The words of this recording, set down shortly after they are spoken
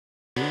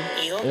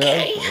you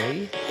okay?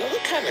 You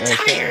look kind of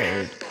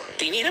tired.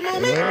 Do you need a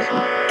moment?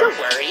 Don't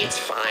worry, it's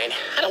fine.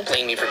 I don't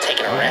blame you for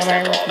taking a rest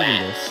after all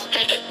that.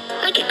 Heck,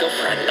 I could go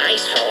for a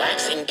nice,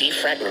 relaxing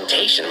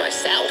defragmentation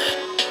myself.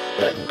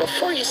 But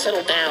before you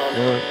settle down,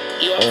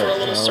 you up for a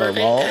little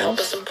survey to help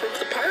us improve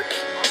the park?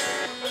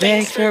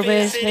 Thanks for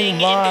visiting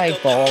my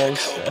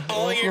balls. I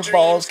hope your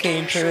balls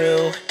came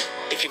true.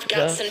 If you've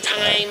got some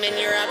time and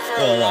you're up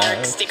for a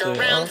lark, stick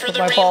around for the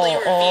rambley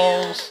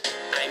review.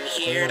 I'm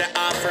here to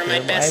offer my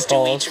best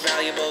to each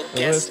valuable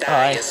guest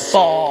I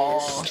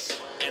assault.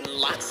 And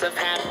lots of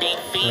happy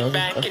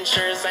feedback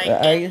ensures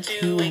I get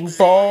to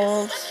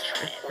balls.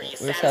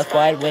 We're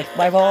satisfied with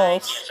my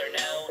balls.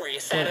 Were you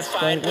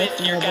satisfied with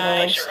your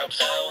guide?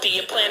 Do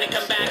you plan to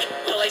come back?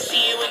 Will I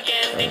see you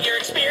again? Did your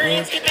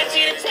experience convince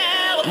you to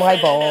tell? My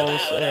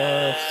balls.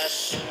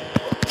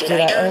 Did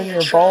I earn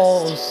your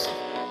balls?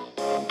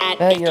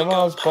 At your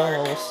mom's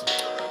balls.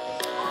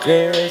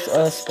 There is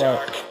a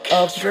spark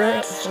of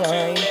your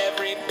shine.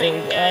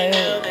 I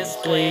know this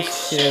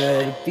place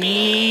should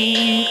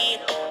be.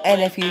 And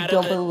if you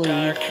don't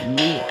believe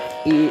me,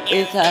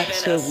 it's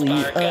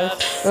actually a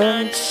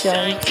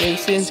sunshine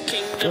station.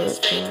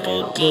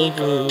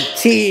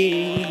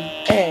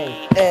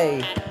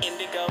 Hey.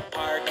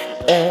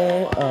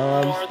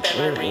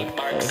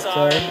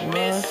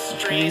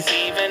 Mysteries,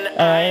 even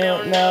I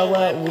don't know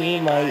what we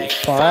might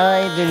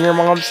find in your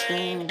mom's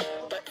room.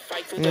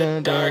 In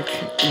the dark.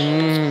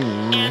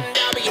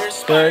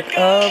 Spark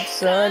of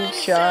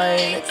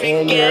sunshine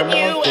in your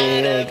mom's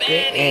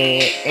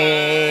big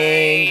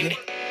egg.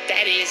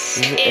 That is,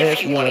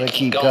 If you wanna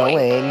keep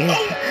going.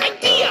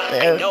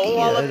 I know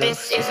all of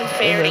this isn't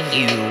fair to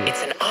you.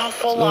 It's an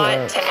awful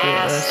lot to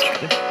ask.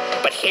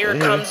 But here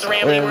comes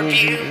Rambley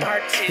Review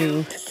Part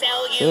 2 to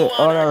sell you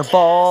on our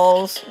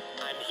balls.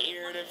 I'm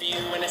here to view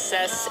and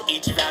assess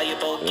each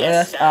valuable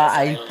Yes,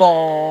 guest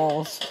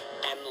balls.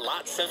 And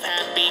lots of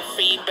happy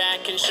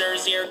feedback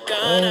ensures you're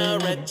gonna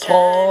return.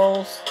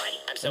 Balls.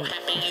 I'm so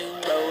happy you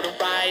rode a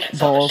ride.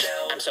 Balls.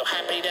 I'm so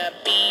happy to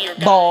be your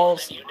guide.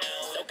 Balls.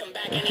 So come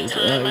back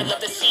anytime. I'd love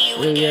to see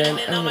you again.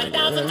 And all my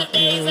thousands of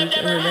days I've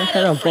never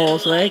had a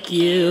balls like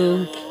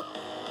you.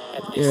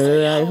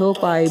 I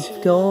hope I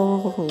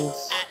don't.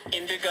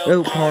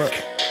 No park.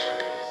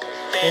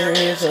 There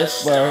is a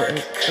spark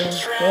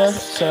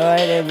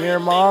inside of your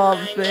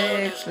mom's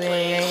big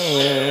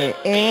thing.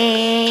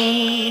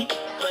 In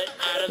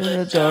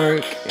the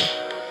dark,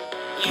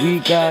 we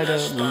gotta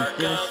leave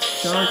this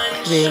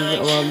something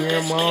on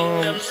your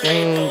mom's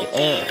thing.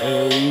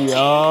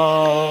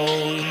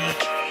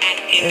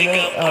 In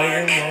the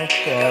iron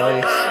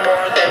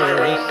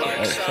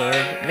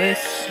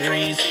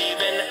mysteries.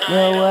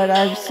 Know what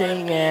I'm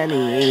saying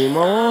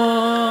anymore.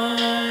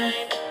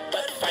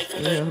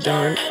 In the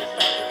dark,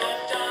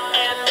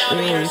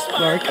 there's a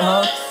spark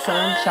of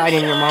sunshine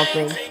in your mouth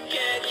thing.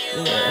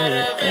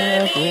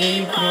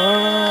 Every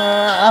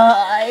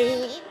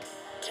night.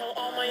 Till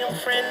all my old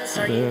friends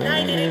are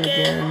united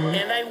again,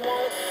 and I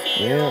won't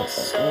feel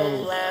so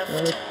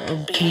left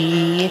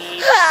behind.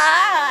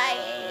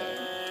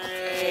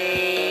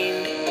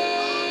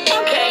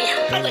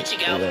 Okay, I'll let you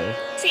go.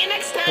 See you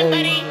next time,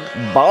 buddy.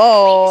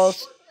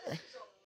 Balls.